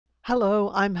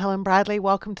Hello, I'm Helen Bradley.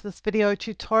 Welcome to this video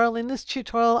tutorial. In this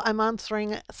tutorial, I'm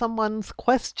answering someone's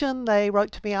question. They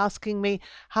wrote to me asking me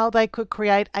how they could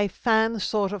create a fan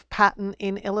sort of pattern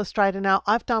in Illustrator. Now,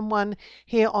 I've done one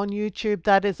here on YouTube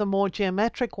that is a more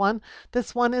geometric one.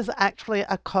 This one is actually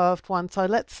a curved one. So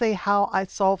let's see how I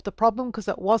solved the problem, because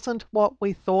it wasn't what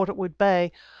we thought it would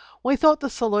be. We thought the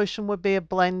solution would be a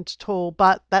blend tool,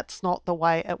 but that's not the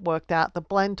way it worked out. The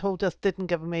blend tool just didn't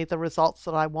give me the results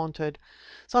that I wanted.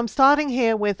 So I'm starting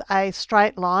here with a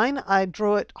straight line. I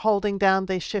drew it holding down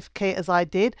the shift key as I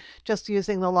did, just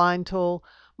using the line tool.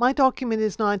 My document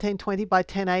is 1920 by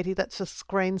 1080, that's just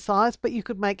screen size, but you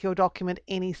could make your document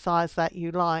any size that you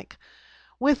like.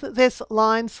 With this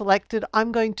line selected,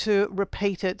 I'm going to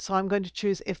repeat it. So I'm going to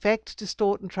choose Effect,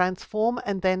 Distort and Transform,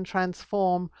 and then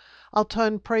Transform. I'll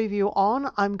turn Preview on.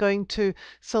 I'm going to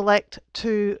select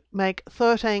to make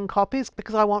 13 copies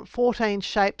because I want 14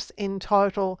 shapes in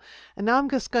total. And now I'm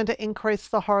just going to increase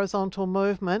the horizontal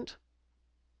movement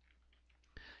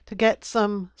to get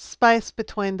some space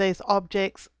between these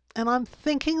objects. And I'm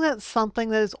thinking that's something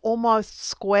that is almost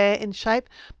square in shape,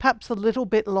 perhaps a little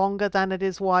bit longer than it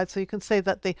is wide. So you can see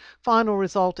that the final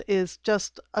result is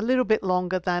just a little bit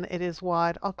longer than it is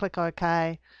wide. I'll click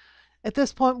OK. At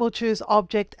this point, we'll choose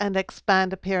Object and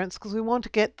Expand Appearance because we want to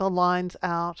get the lines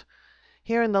out.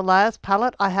 Here in the Layers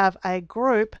palette, I have a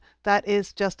group that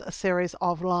is just a series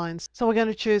of lines. So we're going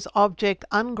to choose Object,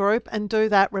 Ungroup, and do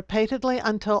that repeatedly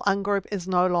until Ungroup is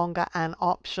no longer an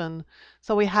option.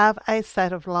 So we have a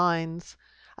set of lines.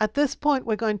 At this point,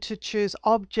 we're going to choose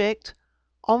Object,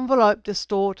 Envelope,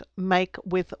 Distort, Make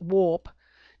with Warp.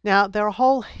 Now, there are a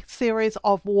whole series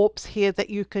of warps here that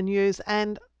you can use,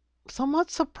 and somewhat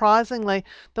surprisingly,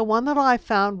 the one that I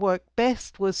found worked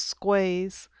best was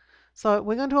Squeeze. So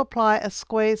we're going to apply a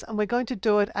squeeze and we're going to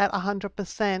do it at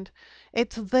 100%.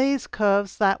 It's these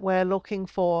curves that we're looking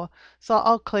for. So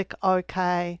I'll click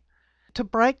OK. To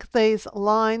break these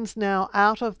lines now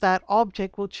out of that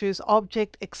object, we'll choose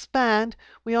Object, Expand.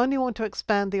 We only want to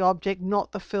expand the object,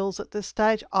 not the fills at this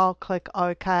stage. I'll click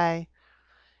OK.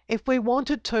 If we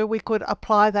wanted to, we could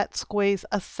apply that squeeze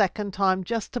a second time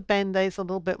just to bend these a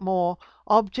little bit more.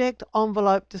 Object,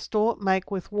 Envelope, Distort, Make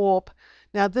with Warp.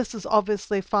 Now this is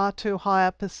obviously far too high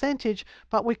a percentage,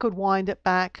 but we could wind it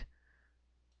back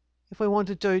if we want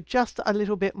to do just a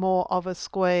little bit more of a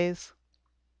squeeze.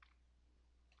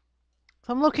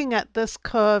 So I'm looking at this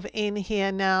curve in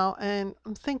here now, and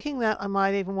I'm thinking that I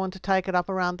might even want to take it up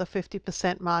around the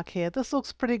 50% mark here. This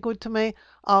looks pretty good to me.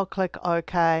 I'll click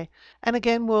OK. And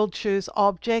again, we'll choose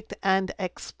Object and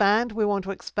Expand. We want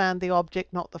to expand the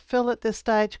object, not the fill at this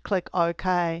stage. Click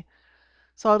OK.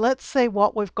 So let's see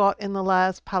what we've got in the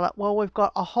Layers palette. Well, we've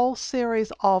got a whole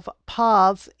series of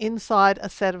paths inside a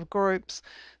set of groups.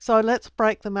 So let's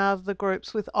break them out of the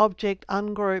groups with Object,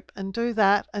 Ungroup, and do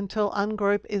that until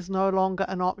Ungroup is no longer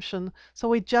an option. So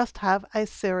we just have a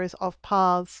series of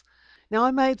paths. Now I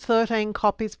made 13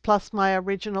 copies plus my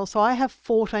original, so I have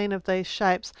 14 of these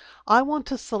shapes. I want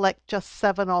to select just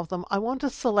 7 of them. I want to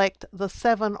select the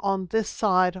 7 on this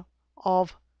side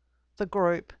of the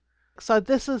group. So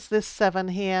this is this 7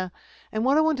 here, and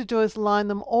what I want to do is line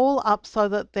them all up so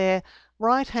that their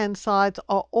right hand sides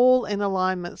are all in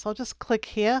alignment. So I'll just click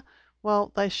here.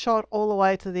 Well, they shot all the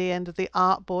way to the end of the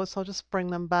artboard, so I'll just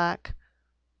bring them back.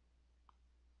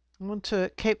 I want to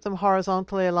keep them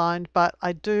horizontally aligned, but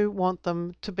I do want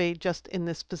them to be just in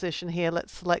this position here.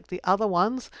 Let's select the other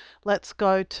ones. Let's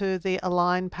go to the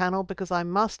Align panel because I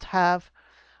must have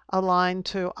Align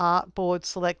to Artboard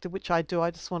selected, which I do. I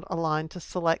just want Align to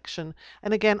Selection.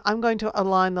 And again, I'm going to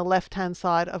align the left-hand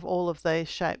side of all of these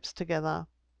shapes together.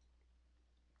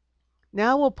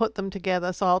 Now we'll put them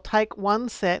together. So I'll take one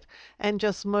set and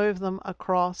just move them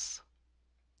across.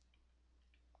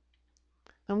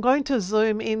 I'm going to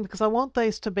zoom in because I want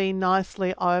these to be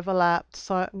nicely overlapped.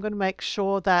 So I'm going to make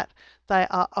sure that they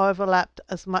are overlapped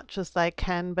as much as they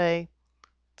can be.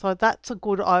 So that's a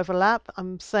good overlap.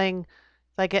 I'm seeing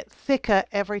they get thicker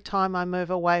every time I move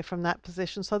away from that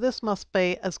position. So this must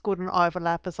be as good an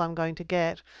overlap as I'm going to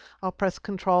get. I'll press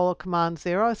Control or Command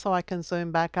 0 so I can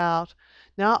zoom back out.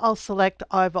 Now I'll select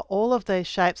over all of these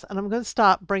shapes and I'm going to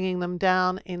start bringing them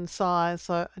down in size.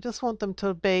 So I just want them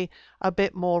to be a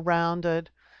bit more rounded.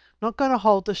 I'm not going to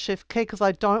hold the Shift key because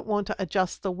I don't want to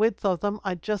adjust the width of them.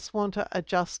 I just want to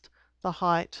adjust the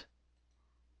height.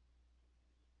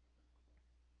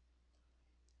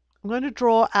 I'm going to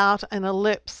draw out an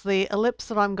ellipse, the ellipse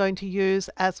that I'm going to use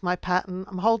as my pattern.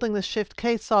 I'm holding the Shift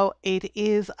key so it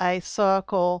is a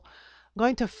circle. I'm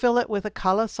going to fill it with a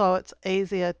color so it's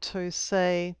easier to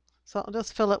see. So I'll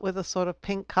just fill it with a sort of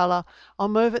pink color. I'll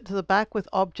move it to the back with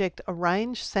Object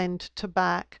Arrange, Send to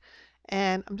Back.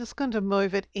 And I'm just going to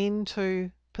move it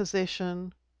into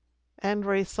position and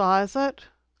resize it,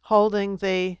 holding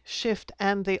the Shift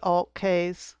and the Alt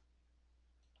keys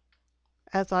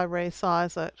as I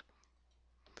resize it.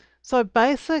 So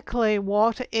basically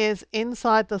what is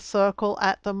inside the circle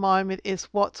at the moment is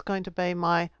what's going to be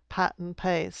my pattern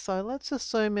piece. So let's just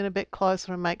zoom in a bit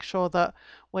closer and make sure that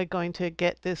we're going to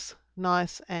get this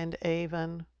nice and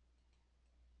even.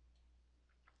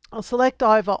 I'll select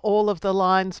over all of the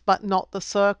lines but not the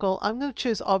circle. I'm going to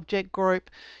choose Object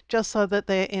Group just so that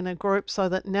they're in a group, so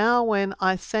that now when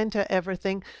I center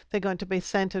everything, they're going to be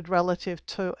centered relative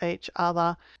to each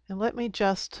other. And let me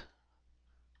just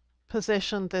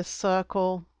position this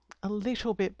circle a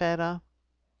little bit better.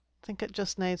 I think it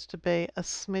just needs to be a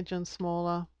smidgen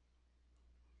smaller.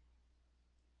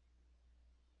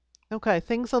 Okay,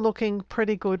 things are looking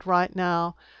pretty good right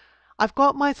now. I've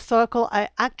got my circle. I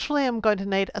actually am going to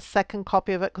need a second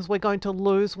copy of it because we're going to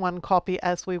lose one copy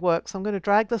as we work. So I'm going to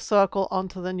drag the circle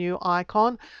onto the new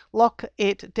icon, lock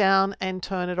it down and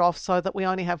turn it off so that we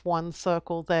only have one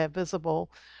circle there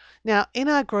visible. Now in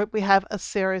our group we have a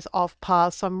series of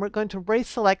paths, so I'm going to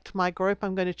reselect my group.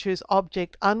 I'm going to choose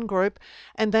Object Ungroup,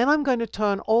 and then I'm going to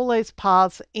turn all these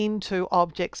paths into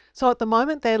objects. So at the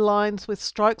moment they're lines with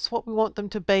strokes. What we want them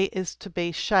to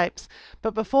be shapes.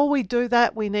 But before we do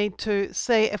that, we need to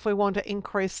see if we want to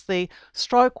increase the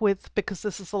stroke width, because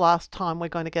this is the last time we're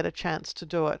going to get a chance to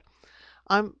do it.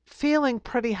 I'm feeling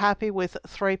pretty happy with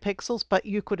 3 pixels, but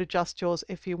you could adjust yours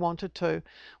if you wanted to.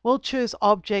 We'll choose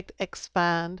Object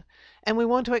Expand, and we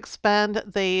want to expand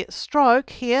the stroke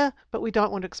here, but we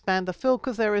don't want to expand the fill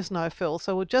because there is no fill.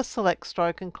 So we'll just select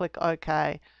Stroke and click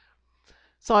OK.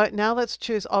 So now let's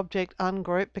choose Object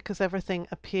Ungroup because everything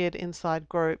appeared inside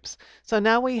groups. So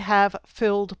now we have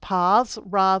filled paths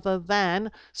rather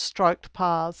than stroked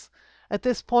paths. At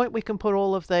this point we can put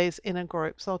all of these in a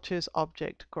group. So I'll choose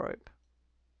Object Group.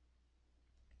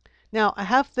 Now I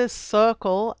have this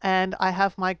circle and I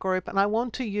have my group, and I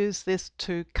want to use this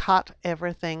to cut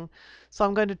everything. So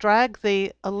I'm going to drag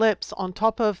the ellipse on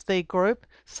top of the group,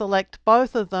 select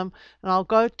both of them, and I'll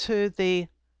go to the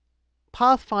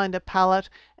Pathfinder palette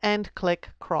and click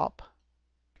Crop.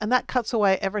 And that cuts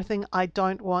away everything I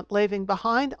don't want, leaving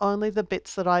behind only the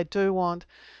bits that I do want.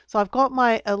 So I've got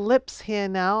my ellipse here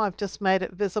now. I've just made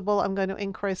it visible. I'm going to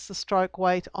increase the stroke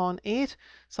weight on it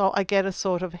so I get a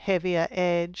sort of heavier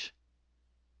edge.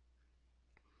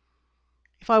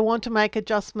 If I want to make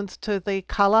adjustments to the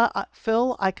color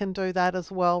fill, I can do that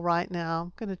as well right now.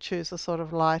 I'm going to choose a sort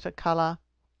of lighter color.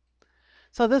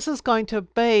 So this is going to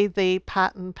be the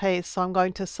pattern piece. So I'm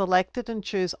going to select it and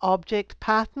choose Object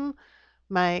Pattern,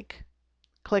 Make,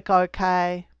 click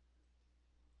OK.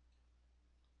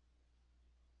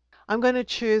 I'm going to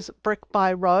choose brick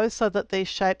by row so that these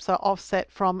shapes are offset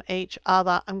from each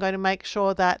other. I'm going to make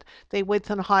sure that the width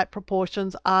and height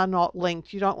proportions are not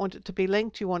linked. You don't want it to be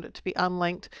linked, you want it to be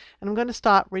unlinked. And I'm going to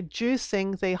start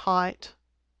reducing the height.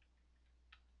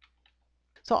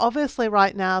 So obviously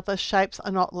right now the shapes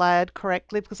are not layered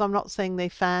correctly because I'm not seeing the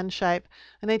fan shape.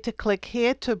 I need to click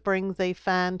here to bring the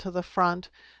fan to the front.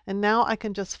 And now I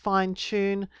can just fine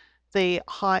tune the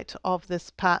height of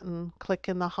this pattern. Click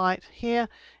in the height here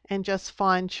and just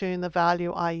fine tune the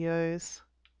value I use.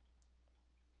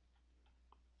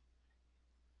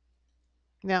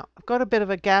 Now I've got a bit of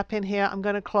a gap in here. I'm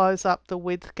going to close up the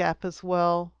width gap as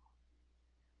well.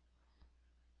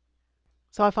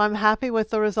 So if I'm happy with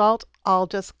the result, I'll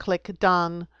just click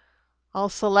Done. I'll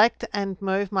select and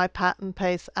move my pattern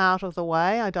piece out of the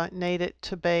way. I don't need it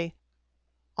to be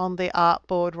on the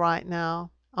artboard right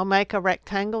now. I'll make a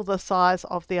rectangle the size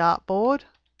of the artboard.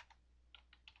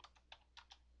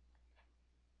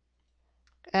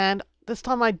 And this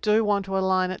time I do want to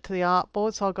align it to the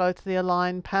artboard, so I'll go to the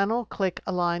Align panel, click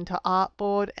Align to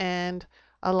Artboard, and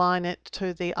align it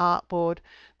to the artboard.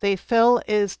 The fill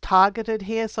is targeted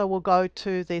here, so we'll go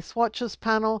to the Swatches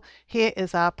panel. Here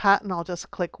is our pattern. I'll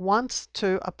just click once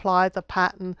to apply the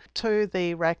pattern to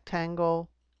the rectangle.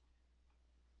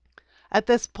 At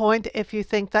this point, if you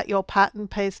think that your pattern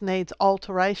piece needs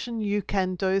alteration, you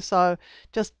can do so.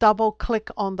 Just double click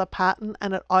on the pattern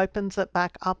and it opens it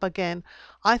back up again.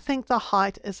 I think the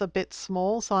height is a bit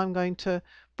small, so I'm going to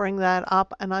bring that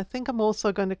up, and I think I'm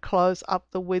also going to close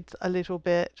up the width a little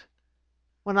bit.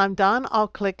 When I'm done, I'll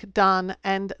click Done,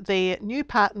 and the new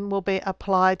pattern will be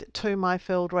applied to my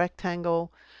filled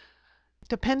rectangle.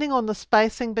 depending on the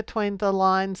spacing between the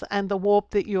lines and the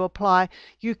warp that you apply,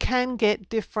 you can get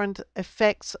different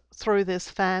effects through this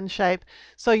fan shape.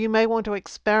 So you may want to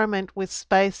experiment with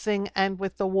spacing and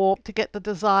with the warp to get the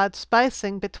desired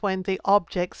spacing between the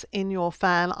objects in your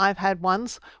fan. I've had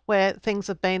ones where things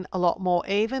have been a lot more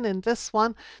even. In this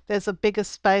one, there's a bigger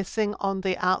spacing on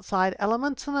the outside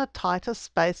elements and a tighter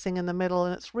spacing in the middle,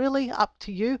 and it's really up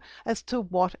to you as to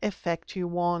what effect you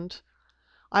want.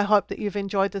 I hope that you've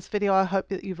enjoyed this video. I hope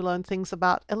that you've learned things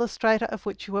about Illustrator of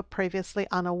which you were previously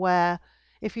unaware.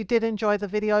 If you did enjoy the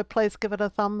video, please give it a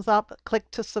thumbs up,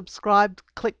 click to subscribe,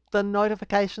 click the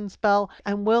notifications bell,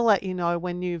 and we'll let you know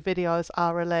when new videos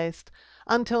are released.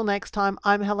 Until next time,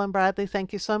 I'm Helen Bradley.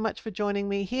 Thank you so much for joining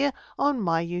me here on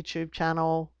my YouTube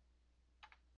channel.